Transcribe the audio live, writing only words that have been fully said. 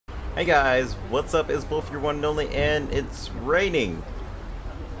Hey guys, what's up? It's Volf, your one and only, and it's raining.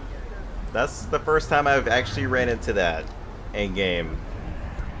 That's the first time I've actually ran into that in game.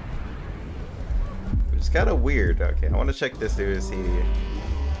 Which is kind of weird. Okay, I want to check this dude to see.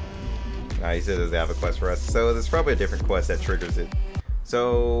 Nah, he says doesn't have a quest for us, so there's probably a different quest that triggers it.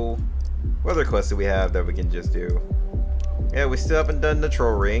 So, what other quests do we have that we can just do? Yeah, we still haven't done the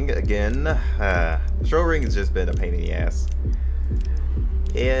troll ring again. The troll ring has just been a pain in the ass.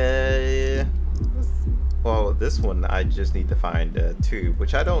 Yeah. Well, this one I just need to find a tube,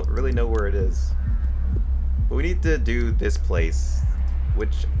 which I don't really know where it is. But we need to do this place,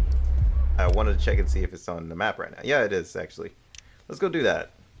 which I wanted to check and see if it's on the map right now. Yeah, it is actually. Let's go do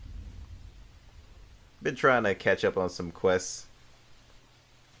that. Been trying to catch up on some quests.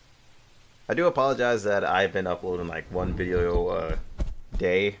 I do apologize that I've been uploading like one video a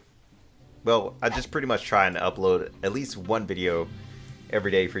day. Well, I just pretty much trying to upload at least one video every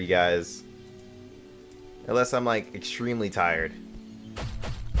day for you guys, unless I'm like extremely tired.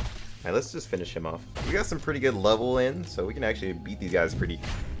 Alright, let's just finish him off. We got some pretty good level in, so we can actually beat these guys pretty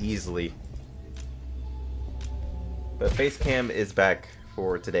easily. But face cam is back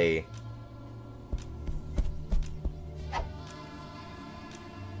for today.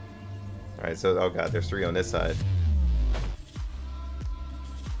 Alright, so oh god, there's 3 on this side.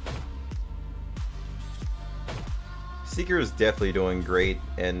 Seeker is definitely doing great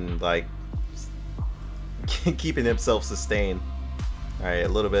and like keeping himself sustained. Alright, a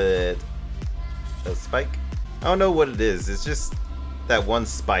little bit of spike. I don't know what it is. It's just that one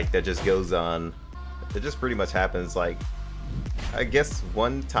spike that just goes on. It just pretty much happens like, I guess,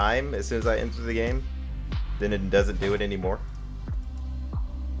 one time as soon as I enter the game. Then it doesn't do it anymore.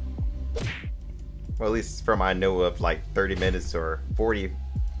 Well, at least from I know of like 30 minutes or 40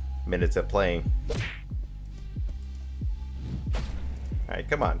 minutes of playing. Alright,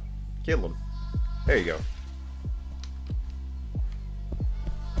 come on. Kill him. There you go.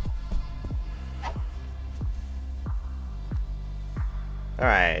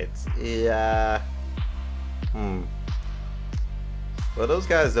 Alright. Yeah. Well, those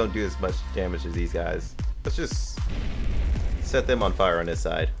guys don't do as much damage as these guys. Let's just set them on fire on this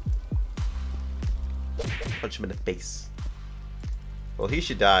side. Punch him in the face. Well, he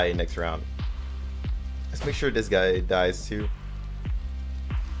should die next round. Let's make sure this guy dies too.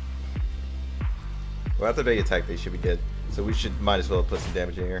 Well, after they attack, they should be dead. So we might as well put some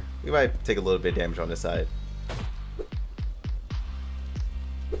damage in here. We might take a little bit of damage on this side.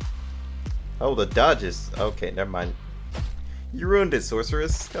 Oh, the dodges. Okay, never mind. You ruined it,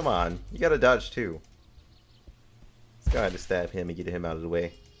 sorceress. Come on, you gotta dodge too. Let's go ahead and stab him and get him out of the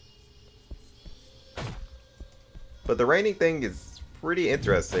way. But the raining thing is pretty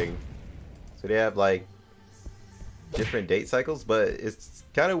interesting. So they have like different date cycles, but it's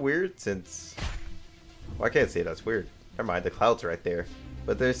kind of weird since, well, I can't say that's weird. Never mind, the cloud's right there.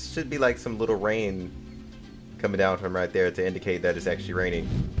 But there should be like some little rain coming down from right there to indicate that it's actually raining,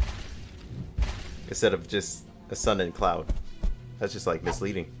 instead of just a sun and cloud. That's just like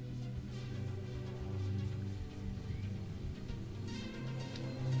misleading.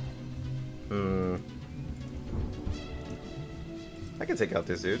 I can take out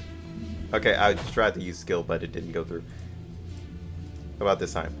this dude. Okay, I tried to use skill, but it didn't go through. How about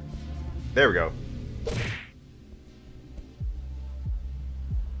this time? There we go.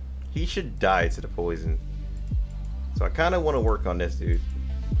 He should die to the poison. So I kind of want to work on this dude.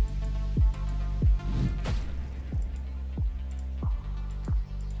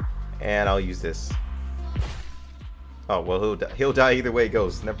 And I'll use this. Oh, well, he'll die either way it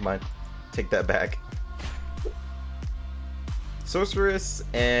goes. Never mind. Take that back. Sorceress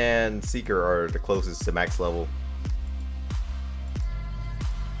and Seeker are the closest to max level.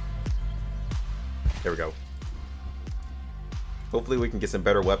 There we go. Hopefully we can get some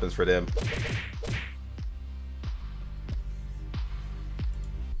better weapons for them.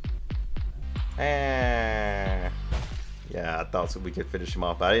 Yeah, I thought so we could finish him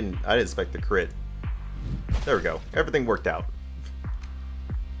off, but I didn't expect the crit. There we go. Everything worked out.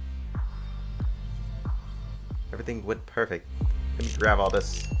 Everything went perfect. Let me grab all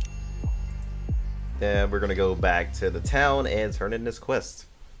this. Then we're gonna go back to the town and turn in this quest.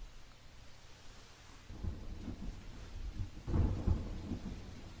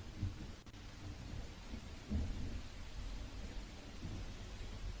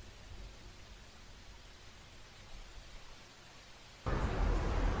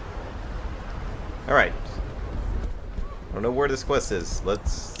 Alright. I don't know where this quest is.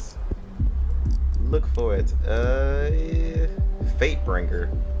 Let's look for it. Fatebringer.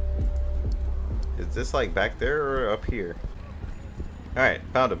 Is this like back there or up here? Alright,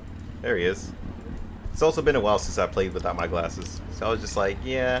 found him. There he is. It's also been a while since I played without my glasses. So I was just like,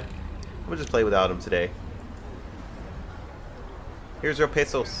 yeah, we'll just play without them today. Here's your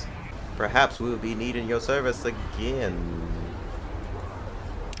pesos. Perhaps we will be needing your service again.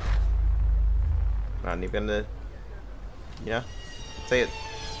 Not even gonna, yeah, say it.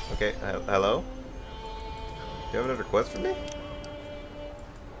 Okay, hello? Do you have another quest for me?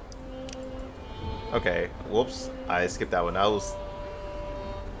 Okay, whoops, I skipped that one. Is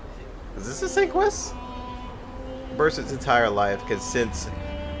this the same quest? Person's entire life consists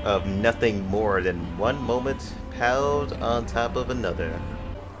of nothing more than one moment piled on top of another.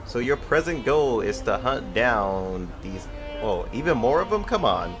 So your present goal is to hunt down these... Oh, even more of them? Come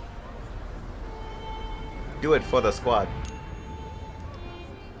on. Do it for the squad.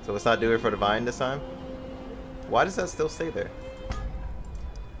 So let's not do it for the vine this time? Why does that still stay there?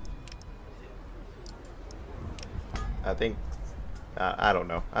 I think... I don't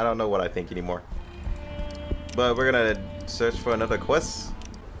know. I don't know what I think anymore. But we're gonna search for another quest.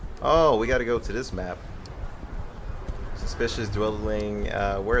 Oh, we gotta go to this map. Suspicious dwelling.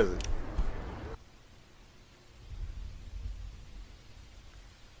 Where is it?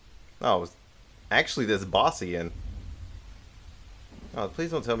 Oh, it's actually this boss again. Oh,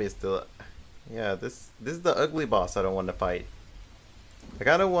 please don't tell me it's still... Yeah, this is the ugly boss I don't want to fight. I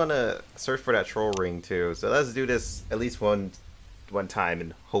kind of want to search for that troll ring too. So let's do this at least one time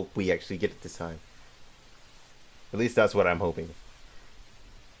and hope we actually get it this time. At least that's what I'm hoping.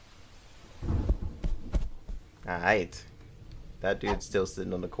 Alright. That dude's still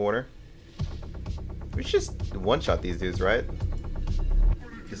sitting on the corner. We should just one-shot these dudes, right?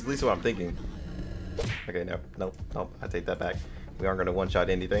 That's at least what I'm thinking. Okay, no, I take that back. We aren't going to one-shot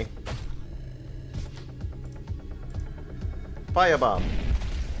anything. Firebomb!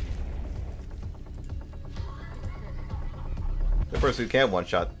 The person who can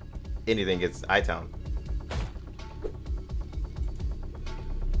one-shot anything gets I-Town.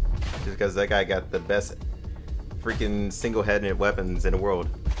 Just because that guy got the best freaking single-handed weapons in the world.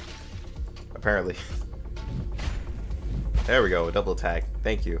 Apparently. There we go, double attack.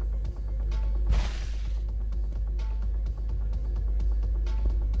 Thank you.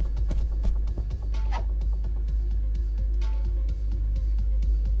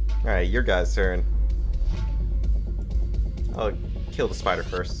 Alright, your guy's turn. I'll kill the spider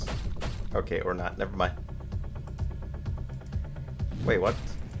first. Okay, or not. Never mind. Wait, what?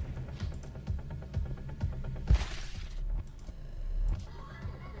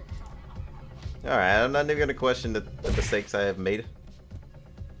 Alright, I'm not even going to question the mistakes I have made.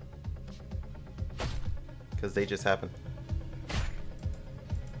 Because they just happen.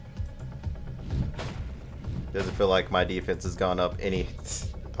 Doesn't feel like my defense has gone up any.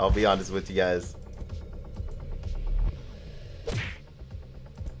 I'll be honest with you guys.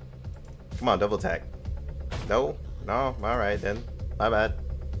 Come on, double attack. No? No? Alright then. My bad.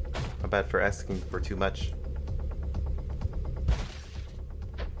 My bad for asking for too much.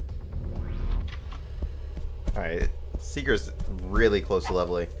 Alright, Seeker's really close to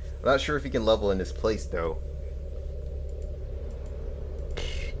leveling. I'm not sure if he can level in this place though.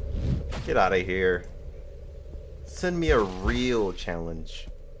 Get out of here. Send me a real challenge.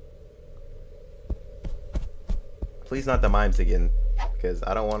 Please not the mines again, because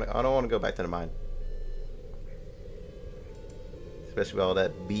I don't want to go back to the mine. Especially with all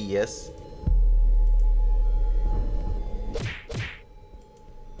that BS.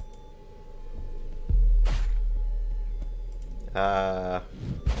 I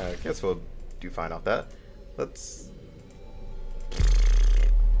guess we'll do fine off that. Let's...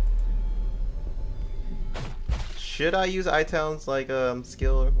 Should I use I-Town's like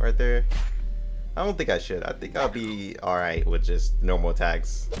skill right there? I don't think I should. I think I'll be alright with just normal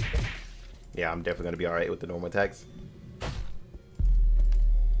attacks. Yeah, I'm definitely gonna be alright with the normal attacks.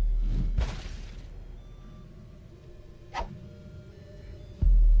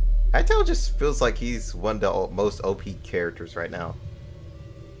 I-Town just feels like he's one of the most OP characters right now.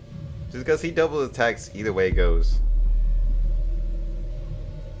 Just because he double attacks either way it goes.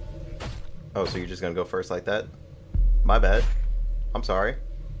 Oh, so you're just gonna go first like that? My bad. I'm sorry.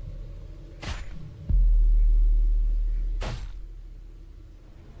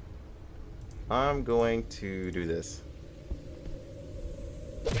 I'm going to do this.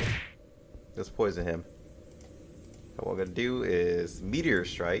 Let's poison him. What I'm gonna do is meteor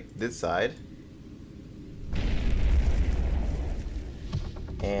strike this side.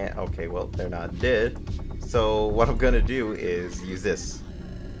 And okay, well, they're not dead. So what I'm gonna do is use this.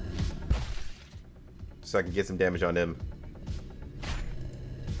 So I can get some damage on them.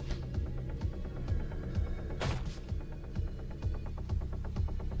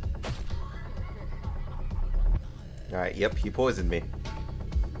 Alright, yep, he poisoned me.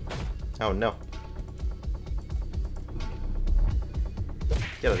 Oh no.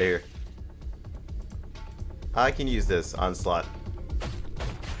 Get out of here. I can use this onslaught.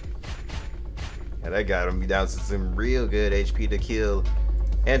 Yeah, that got him down to some real good HP to kill.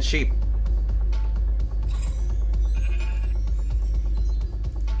 And sheep.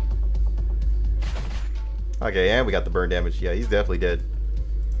 Okay, and we got the burn damage. Yeah, he's definitely dead.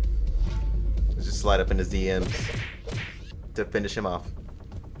 Let's just slide up in his DMs to finish him off.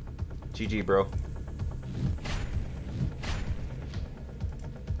 GG, bro.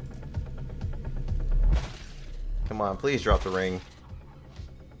 Come on, please drop the ring.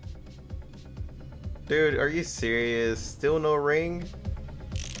 Dude, are you serious? Still no ring?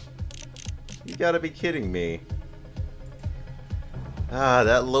 You gotta be kidding me. Ah,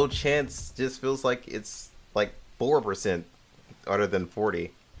 that low chance just feels like it's like 4% other than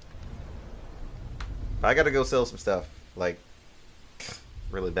 40. I gotta go sell some stuff. Like,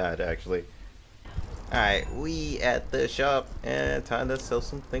 really bad, actually. Alright, we at the shop, and time to sell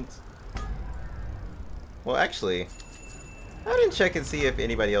some things. Well, actually, I didn't check and see if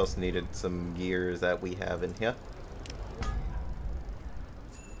anybody else needed some gears that we have in here.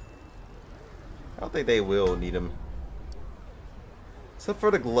 I don't think they will need them. Except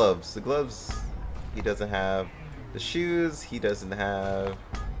for the gloves. The gloves he doesn't have. The shoes he doesn't have.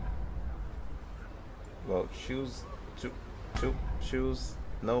 Well, shoes. Shoes.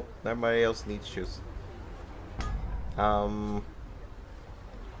 Nope, nobody else needs shoes.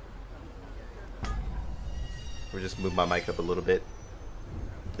 We'll just move my mic up a little bit.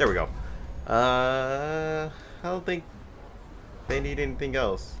 There we go. I don't think they need anything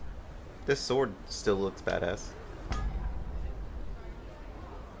else. This sword still looks badass.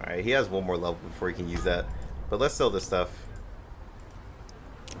 Alright, he has one more level before he can use that. But let's sell this stuff.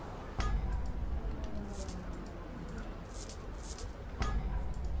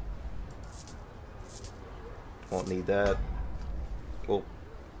 Won't need that. Well,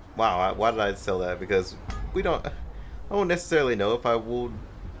 wow, why did I sell that? Because I don't necessarily know if I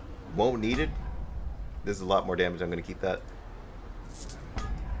won't need it. This is a lot more damage. I'm going to keep that.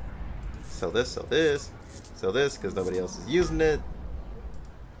 Sell this, sell this, sell this because nobody else is using it.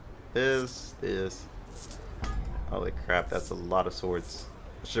 This. Holy crap, that's a lot of swords.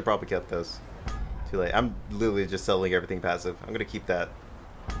 I should have probably kept those. Too late. I'm literally just selling everything passive. I'm going to keep that.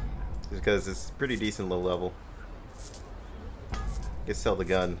 Just because it's pretty decent low level. Let's sell the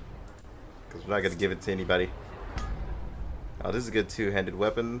gun. Because we're not going to give it to anybody. Oh, this is a good two-handed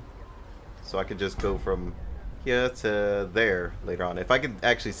weapon. So I could just go from here to there later on. If I could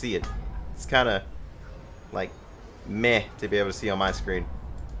actually see it. It's kind of like meh to be able to see on my screen.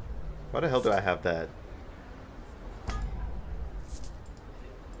 Why the hell do I have that?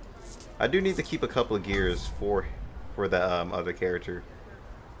 I do need to keep a couple of gears for the other character.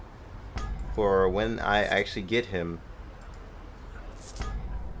 For when I actually get him.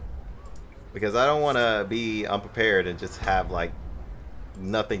 Because I don't want to be unprepared and just have like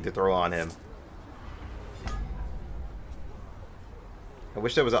nothing to throw on him. I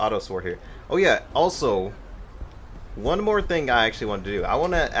wish there was an auto sword here. Oh yeah, also one more thing I actually want to do. I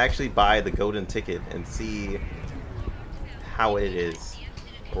want to actually buy the golden ticket and see how it is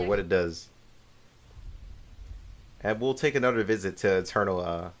or what it does. And we'll take another visit to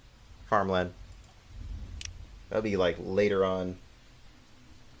Eternal Farmland. That'll be like later on.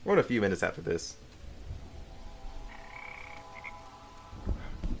 Or in a few minutes after this.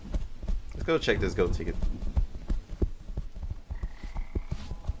 Let's go check this gold ticket.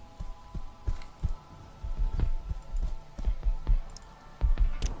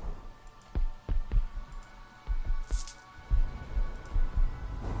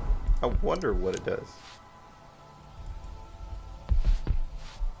 I wonder what it does.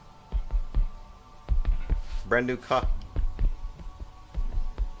 Brand new car.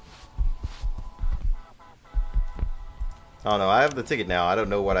 Oh no, I have the ticket now. I don't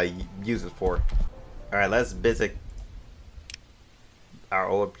know what I use it for. Alright, let's visit our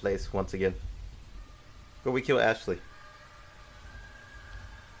old place once again. Go we kill Ashley.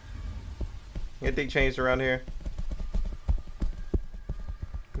 Anything changed around here?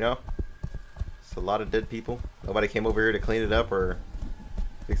 No? It's a lot of dead people. Nobody came over here to clean it up or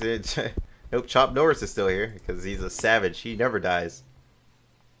fix it. Nope, Chop Norris is still here because he's a savage. He never dies.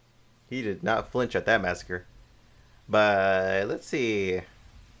 He did not flinch at that massacre. But let's see.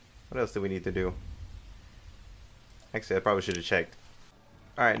 What else do we need to do? Actually, I probably should have checked.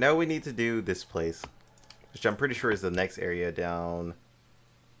 Alright, now we need to do this place. Which I'm pretty sure is the next area down.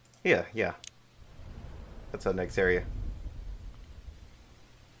 Yeah. That's our next area.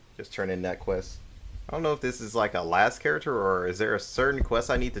 Just turn in that quest. I don't know if this is like a last character or is there a certain quest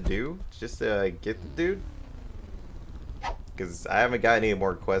I need to do just to get the dude? Because I haven't got any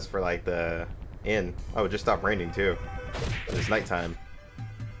more quests for like the inn. Oh, it just stopped raining too. It's nighttime.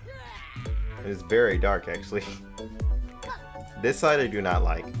 It's very dark actually. This side I do not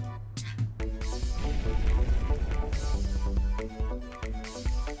like.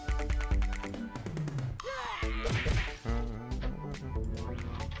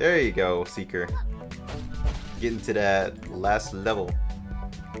 There you go, Seeker. Getting to that last level.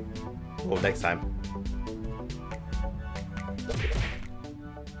 Well, next time.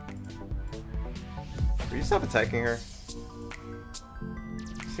 Will you stop attacking her?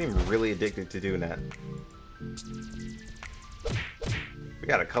 You seem really addicted to doing that. We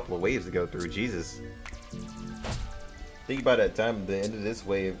got a couple of waves to go through, Jesus. I think by that time the end of this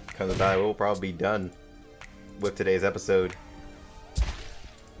wave comes by, we'll probably be done with today's episode.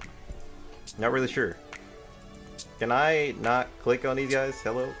 Not really sure. Can I not click on these guys?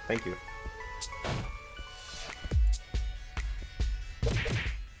 Hello? Thank you.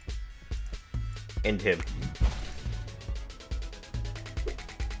 End him.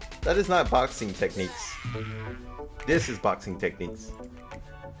 That is not boxing techniques. This is boxing techniques.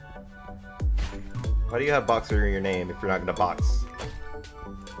 Why do you have boxer in your name if you're not gonna box?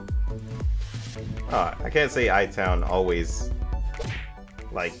 Ah, I can't say I-Town always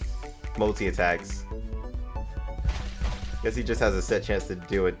like multi-attacks. Guess he just has a set chance to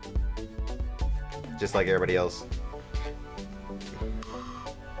do it, just like everybody else.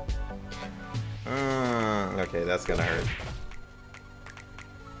 Okay, that's gonna hurt.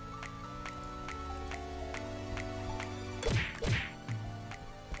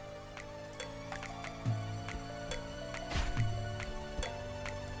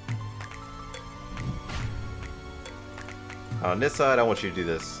 On this side, I want you to do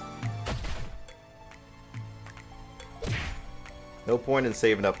this. No point in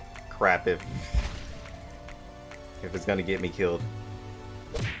saving up crap if it's gonna get me killed.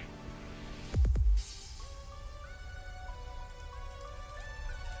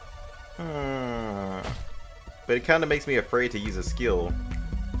 But it kind of makes me afraid to use a skill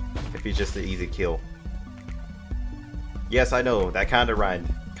if he's just an easy kill. Yes, I know, that kind of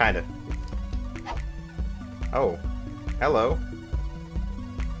rhymed. Kinda. Oh. Hello.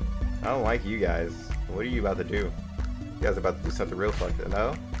 I don't like you guys. What are you about to do? You guys are about to do something real fucked up,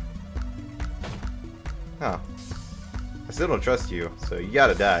 no? Huh. I still don't trust you, so you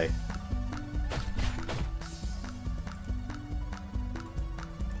gotta die.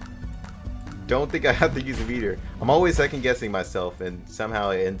 Don't think I have to use a meter. I'm always second guessing myself, and somehow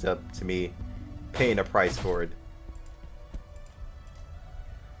it ends up to me paying a price for it.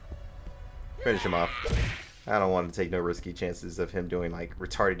 Finish him off. I don't want to take no risky chances of him doing like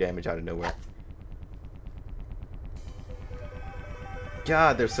retarded damage out of nowhere.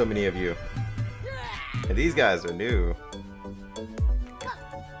 God, there's so many of you. And these guys are new.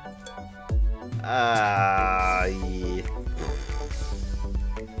 Yeah.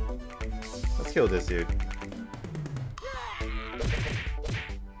 Let's kill this dude.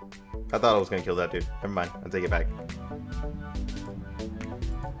 I thought I was gonna kill that dude. Never mind, I'll take it back.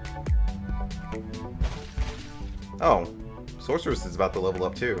 Oh, Sorceress is about to level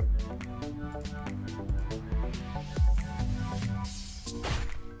up too.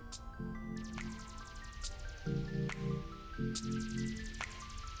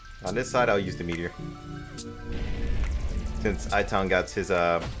 On this side, I'll use the meteor. Since Iton got his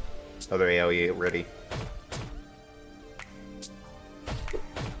other AoE ready.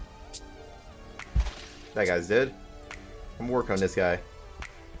 That guy's dead. I'm gonna work on this guy.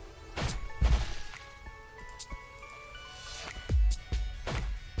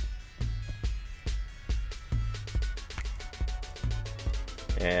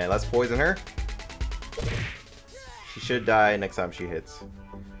 And let's poison her. She should die next time she hits.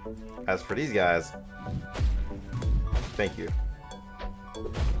 As for these guys, thank you.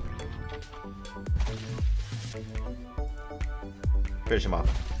 Finish him off.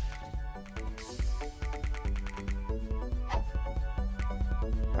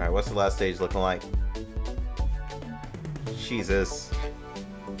 Alright, what's the last stage looking like? Jesus.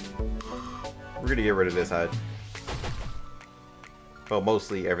 We're gonna get rid of this side. Well,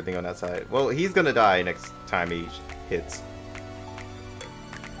 mostly everything on that side. Well, he's gonna die next time he hits.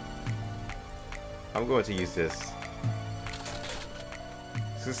 I'm going to use this.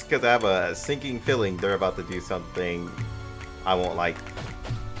 Just because I have a sinking feeling they're about to do something I won't like.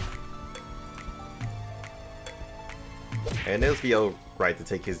 And it'll be alright to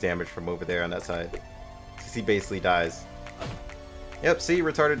take his damage from over there on that side. Because he basically dies. Yep, see?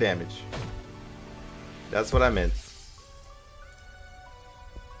 Retarded damage. That's what I meant.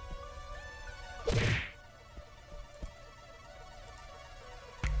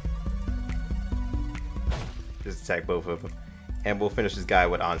 Just attack both of them. And we'll finish this guy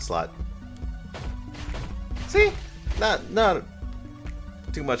with Onslaught. See? Not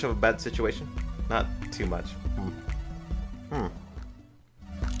too much of a bad situation. Not too much.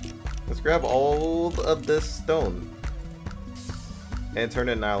 Let's grab all of this stone. And turn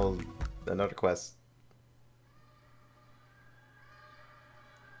it now another quest.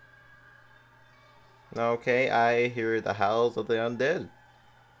 Okay, I hear the howls of the undead.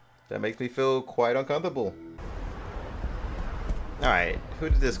 That makes me feel quite uncomfortable. Alright, who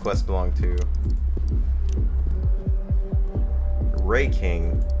did this quest belong to? Ray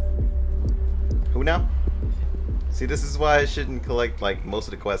King. Who now? See, this is why I shouldn't collect like most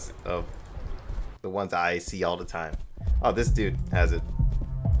of the quests of the ones I see all the time. Oh, this dude has it.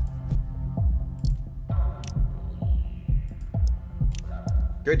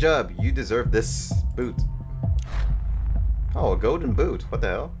 Good job, you deserve this boot. Oh, a golden boot. What the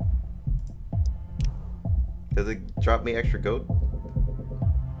hell? Does it drop me extra gold?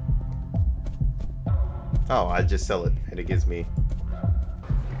 Oh, I just sell it and it gives me.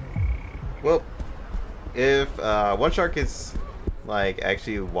 Well, if One Shark is like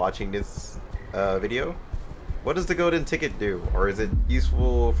actually watching this video, what does the golden ticket do? Or is it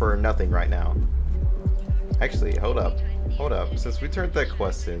useful for nothing right now? Actually, hold up. Hold up. Since we turned that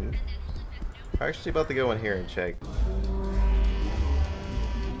quest in, I'm actually about to go in here and check.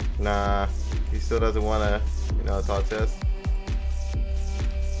 Nah, he still doesn't want to, you know, talk to us.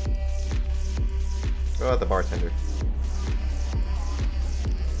 What about the bartender?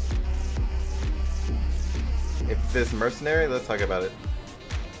 If this mercenary, let's talk about it.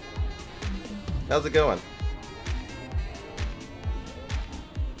 How's it going?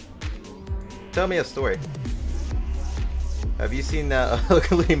 Tell me a story. Have you seen that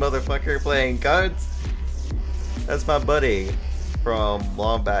ugly motherfucker playing cards? That's my buddy from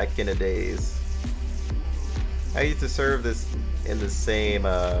long back in the days. I used to serve this in the same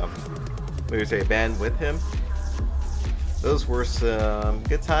military band with him. Those were some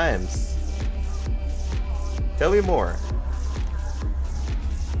good times. Tell me more.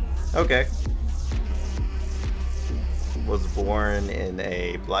 Okay. Was born in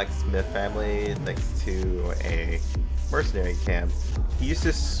a blacksmith family next to a mercenary camp. He used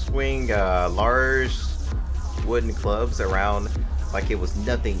to swing large wooden clubs around like it was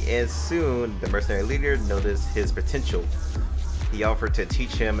nothing, and soon the mercenary leader noticed his potential. He offered to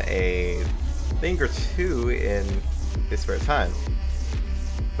teach him a thing or two in his spare time.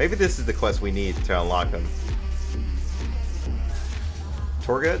 Maybe this is the quest we need to unlock him.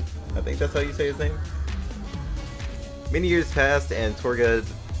 Turgut? I think that's how you say his name. Many years passed and Turgut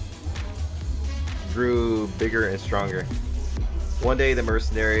grew bigger and stronger. One day the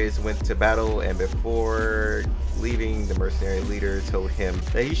mercenaries went to battle, and before leaving, the mercenary leader told him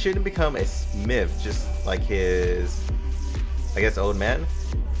that he shouldn't become a smith just like his, I guess, old man.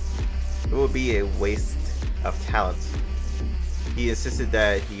 It would be a waste of talent. He insisted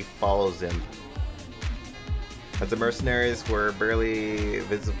that he follows him. As the mercenaries were barely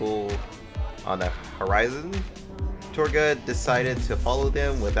visible on the horizon, Turgut decided to follow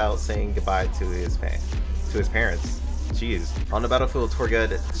them without saying goodbye to his parents. Jeez. On the battlefield,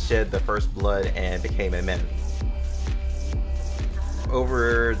 Turgut shed the first blood and became a man.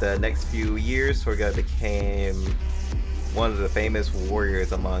 Over the next few years, Turgut became one of the famous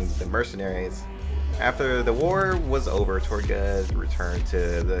warriors among the mercenaries. After the war was over, Turgut returned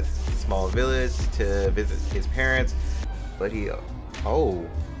to the small village to visit his parents, but he... Oh,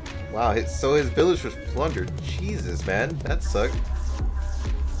 wow, so his village was plundered. Jesus, man, that sucked.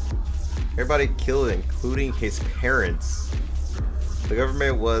 Everybody killed, including his parents. The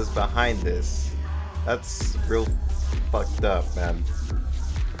government was behind this. That's real fucked up, man.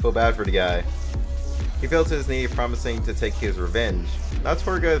 I feel bad for the guy. He fell to his knee, promising to take his revenge. Now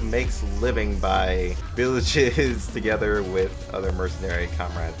Turgut makes living by villages together with other mercenary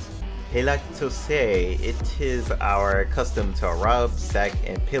comrades. He liked to say it is our custom to rob, sack,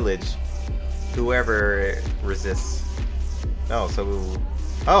 and pillage whoever resists.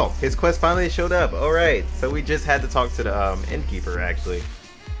 Oh, his quest finally showed up. Alright, so we just had to talk to the innkeeper, actually.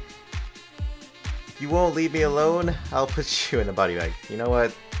 If you won't leave me alone, I'll put you in a body bag. You know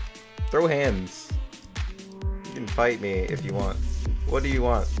what? Throw hands. You can fight me if you want. What do you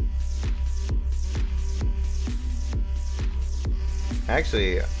want?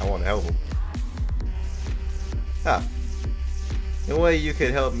 Actually, I want to help him. Ah. The way you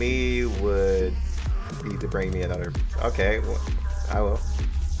could help me would be to bring me another... Okay, well, I will.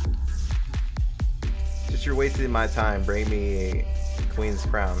 Just you're wasting my time. Bring me Queen's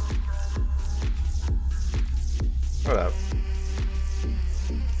Crown. Hold up.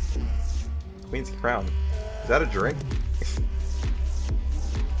 Queen's Crown. Is that a drink?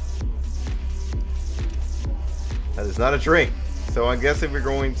 That is not a drink. So I'm guessing we're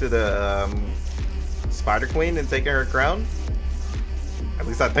going to the Spider Queen and taking her crown. At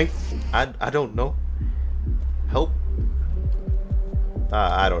least I think. I don't know. Help.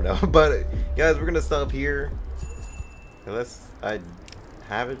 I don't know. But guys, we're gonna stop here. Unless I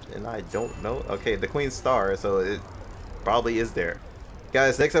have it and I don't know. Okay, the Queen's Star, so it probably is there.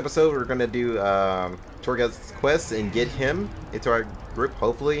 Guys, next episode we're gonna do Turgut's quest and get him into our group,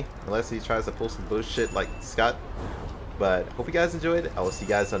 hopefully. Unless he tries to pull some bullshit like Scott. But hope you guys enjoyed. I will see you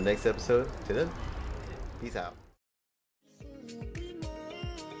guys on the next episode. Till then, peace out.